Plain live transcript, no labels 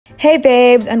Hey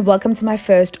babes, and welcome to my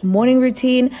first morning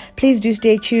routine. Please do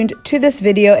stay tuned to this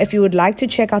video if you would like to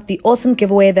check out the awesome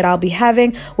giveaway that I'll be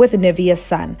having with NIVEA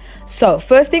Sun. So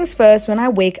first things first, when I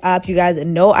wake up, you guys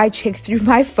know I check through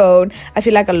my phone. I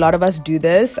feel like a lot of us do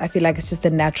this. I feel like it's just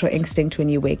the natural instinct when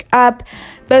you wake up.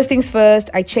 First things first,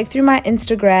 I check through my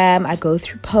Instagram, I go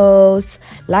through posts,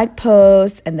 like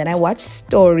posts, and then I watch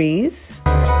stories.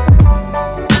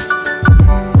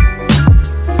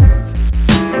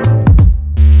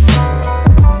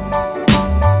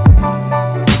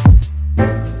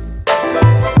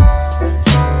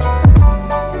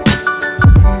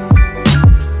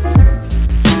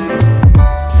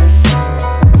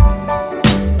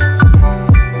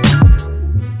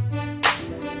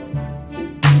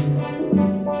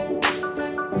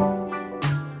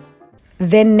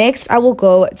 Then next I will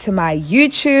go to my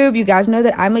YouTube. You guys know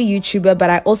that I'm a YouTuber, but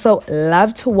I also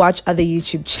love to watch other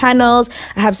YouTube channels.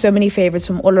 I have so many favorites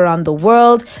from all around the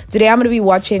world. Today I'm going to be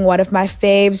watching one of my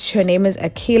faves. Her name is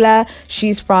Akila.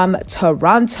 She's from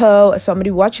Toronto. So I'm going to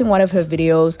be watching one of her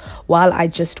videos while I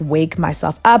just wake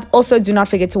myself up. Also, do not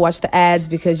forget to watch the ads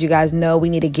because you guys know we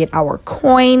need to get our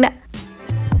coin.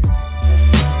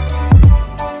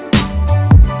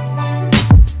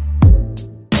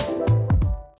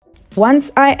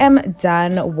 Once I am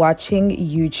done watching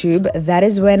YouTube, that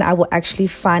is when I will actually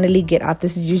finally get up.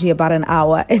 This is usually about an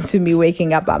hour into me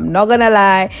waking up. I'm not gonna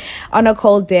lie. On a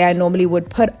cold day, I normally would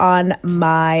put on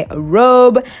my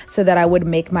robe so that I would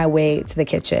make my way to the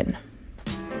kitchen.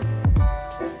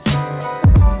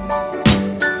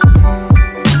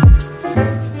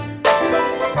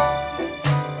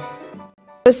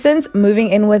 Since moving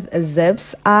in with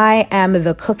Zips, I am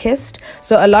the cookist.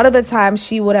 So a lot of the time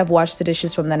she would have washed the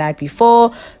dishes from the night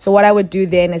before. So what I would do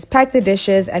then is pack the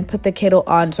dishes and put the kettle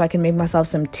on so I can make myself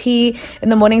some tea. In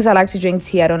the mornings, I like to drink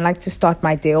tea. I don't like to start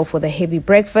my day off with a heavy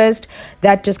breakfast.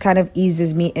 That just kind of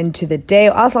eases me into the day.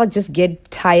 Or else I'll just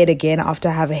get tired again after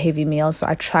I have a heavy meal. So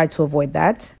I try to avoid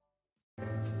that.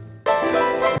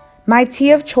 My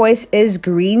tea of choice is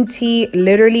green tea,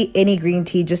 literally any green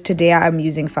tea. Just today I'm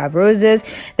using 5 Roses.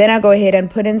 Then I go ahead and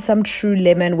put in some True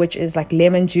Lemon, which is like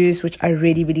lemon juice, which I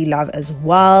really love as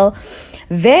well.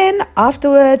 Then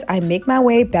afterwards, I make my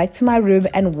way back to my room.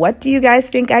 And what do you guys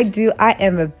think I do? I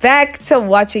am back to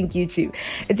watching YouTube.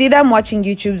 It's either I'm watching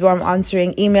YouTube or I'm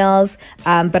answering emails,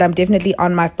 but I'm definitely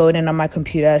on my phone and on my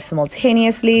computer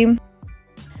simultaneously.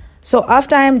 So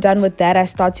after I'm done with that, I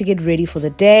start to get ready for the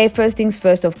day. First things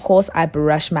first, of course, I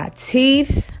brush my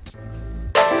teeth.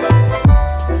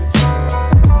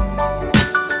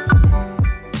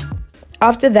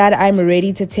 After that, I'm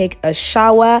ready to take a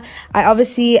shower. I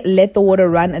obviously let the water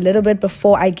run a little bit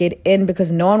before I get in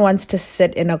because no one wants to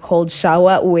sit in a cold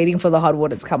shower waiting for the hot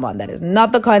water to come on. That is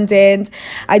not the content.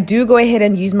 I do go ahead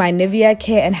and use my NIVEA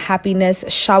Care and Happiness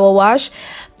shower wash.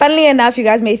 Funnily enough, you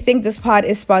guys may think this part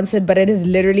is sponsored, but it is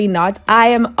literally not. I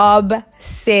am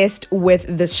obsessed with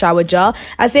this shower gel.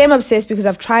 I say I'm obsessed because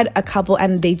I've tried a couple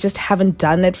and they just haven't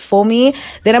done it for me.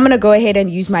 Then I'm going to go ahead and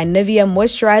use my NIVEA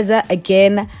moisturizer.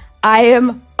 Again, I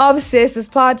am obsessed. This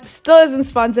part still isn't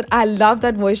sponsored. I love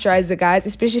that moisturizer, guys,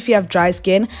 especially if you have dry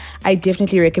skin. I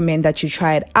definitely recommend that you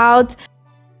try it out.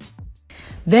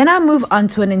 Then I move on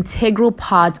to an integral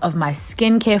part of my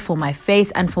skincare for my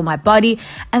face and for my body,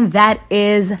 and that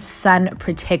is sun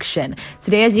protection.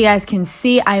 Today, as you guys can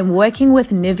see, I am working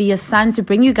with NIVEA Sun to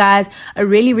bring you guys a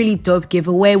really dope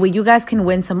giveaway where you guys can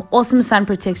win some awesome sun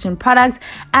protection products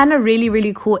and a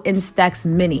really cool Instax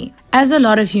mini. As a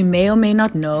lot of you may or may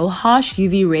not know, harsh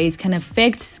UV rays can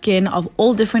affect skin of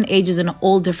all different ages and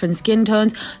all different skin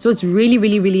tones, so it's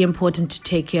really important to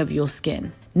take care of your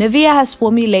skin. NIVEA has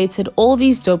formulated all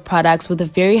these dope products with a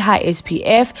very high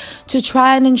SPF to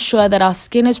try and ensure that our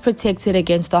skin is protected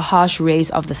against the harsh rays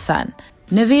of the sun.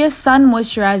 NIVEA Sun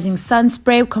Moisturizing Sun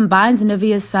Spray combines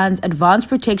NIVEA Sun's advanced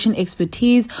protection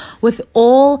expertise with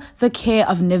all the care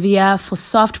of NIVEA for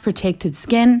soft, protected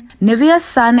skin. NIVEA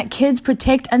Sun Kids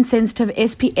Protect and Sensitive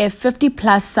SPF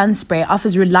 50+ Sun Spray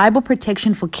offers reliable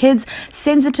protection for kids'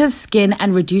 sensitive skin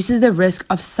and reduces the risk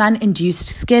of sun-induced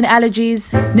skin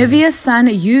allergies. NIVEA Sun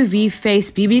UV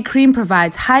Face BB Cream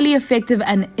provides highly effective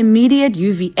and immediate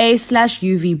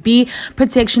UVA/UVB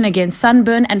protection against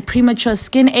sunburn and premature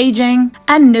skin aging.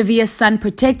 And NIVEA Sun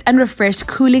Protect and Refresh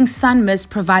Cooling Sun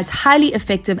Mist provides highly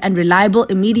effective and reliable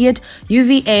immediate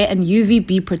UVA and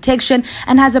UVB protection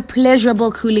and has a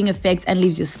pleasurable cooling effect and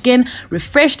leaves your skin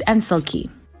refreshed and silky.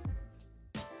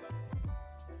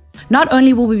 Not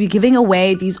only will we be giving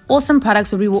away these awesome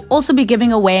products, but we will also be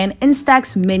giving away an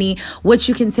Instax mini, which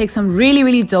you can take some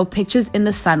really dope pictures in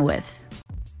the sun with.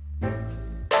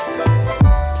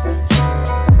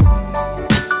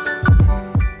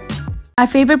 My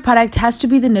favorite product has to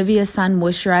be the NIVEA Sun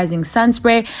Moisturizing Sun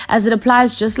Spray, as it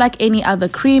applies just like any other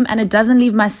cream and it doesn't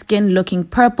leave my skin looking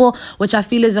purple, which I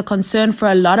feel is a concern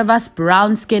for a lot of us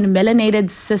brown skin, melanated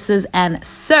sisters and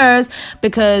sirs,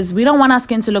 because we don't want our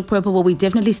skin to look purple, but we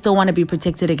definitely still want to be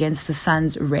protected against the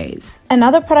sun's rays.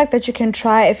 Another product that you can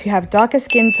try if you have darker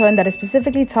skin tone that is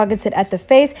specifically targeted at the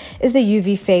face is the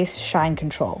UV Face Shine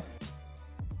Control.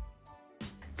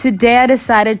 Today I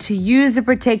decided to use the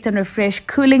Protect and Refresh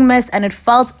Cooling Mist and it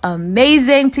felt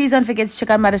amazing. Please don't forget to check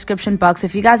out my description box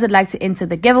if you guys would like to enter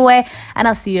the giveaway, and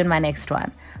I'll see you in my next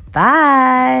one.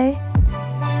 Bye!